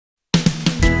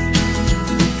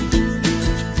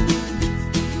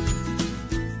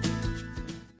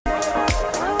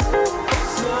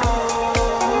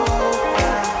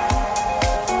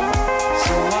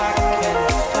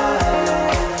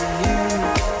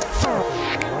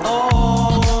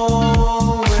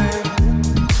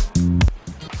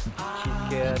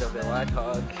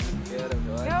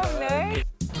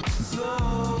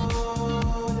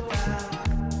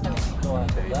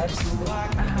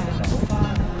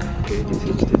Okay, this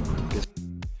is the...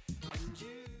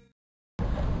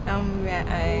 Where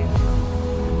I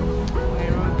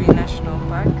Nairobi National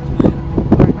Park,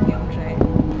 Park Drive.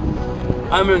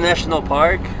 I'm in National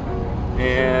Park,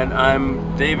 and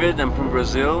I'm David. I'm from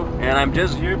Brazil, and I'm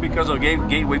just here because of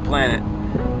Gateway Planet.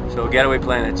 So Getaway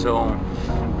Planet. So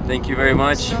thank you very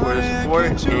much for the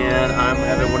support, and I'm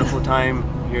having a wonderful time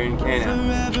here in Kenya.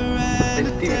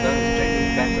 This team is always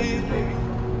training fantasy, baby.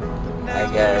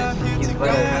 I guess he's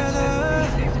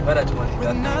better to a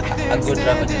good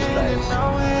driver to drive.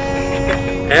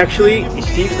 Actually,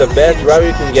 Steve's the best driver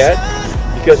you can get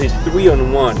because he's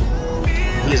 3-on-1.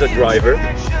 He's a driver,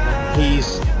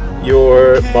 he's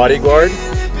your bodyguard,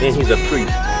 and he's a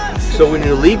priest. So when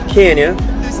you leave Kenya,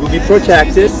 you'll be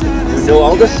protected, you know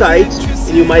all the sights,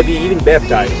 and you might be even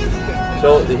baptized.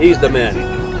 So he's the man.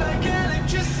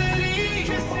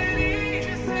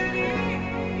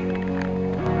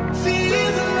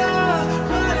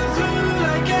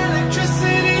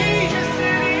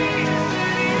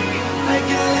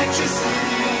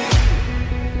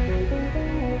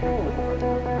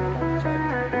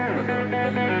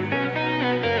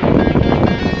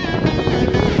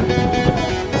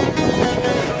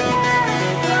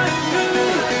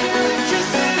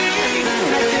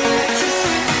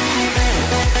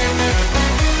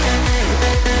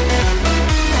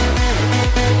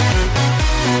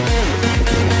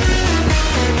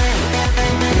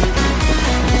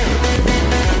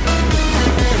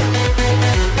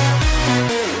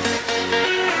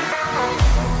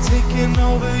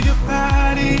 Over your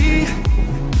body,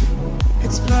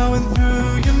 it's flowing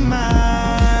through your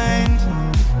mind.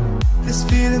 This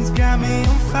feeling's got me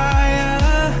on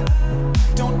fire.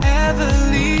 Don't ever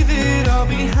leave it all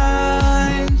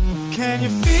behind. Can you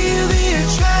feel the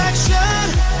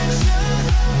attraction?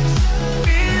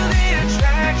 Feel the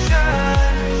attraction.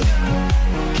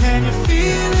 Can you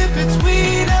feel it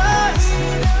between us?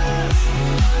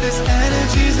 This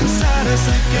energy's inside us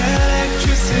like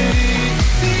electricity.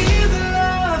 Feel the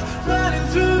love running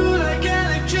through like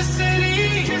electricity.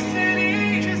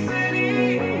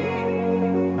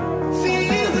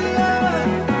 Feel the love.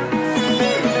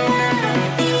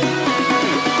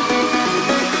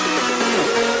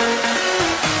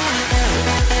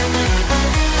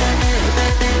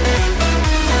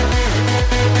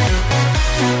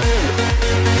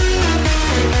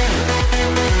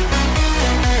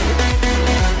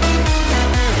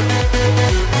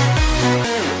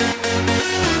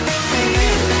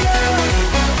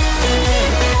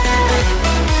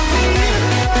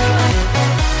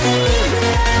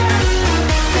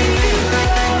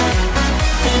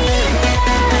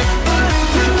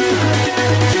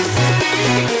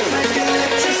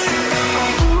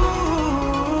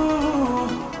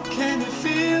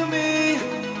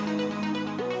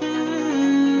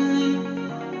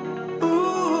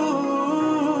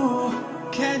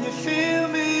 Can you feel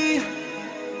me?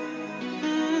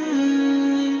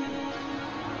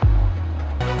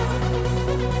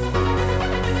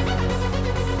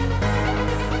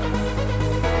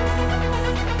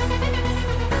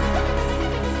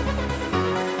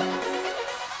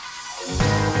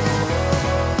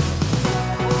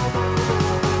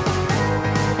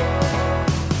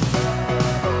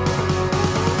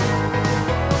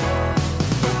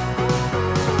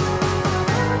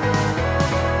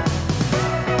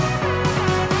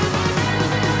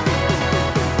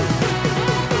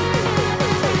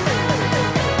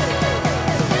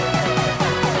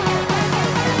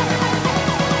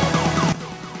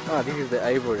 This is the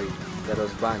ivory that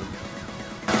was banned.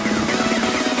 We'll be right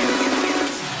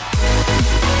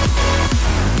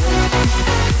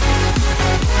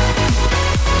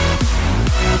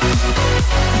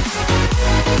back.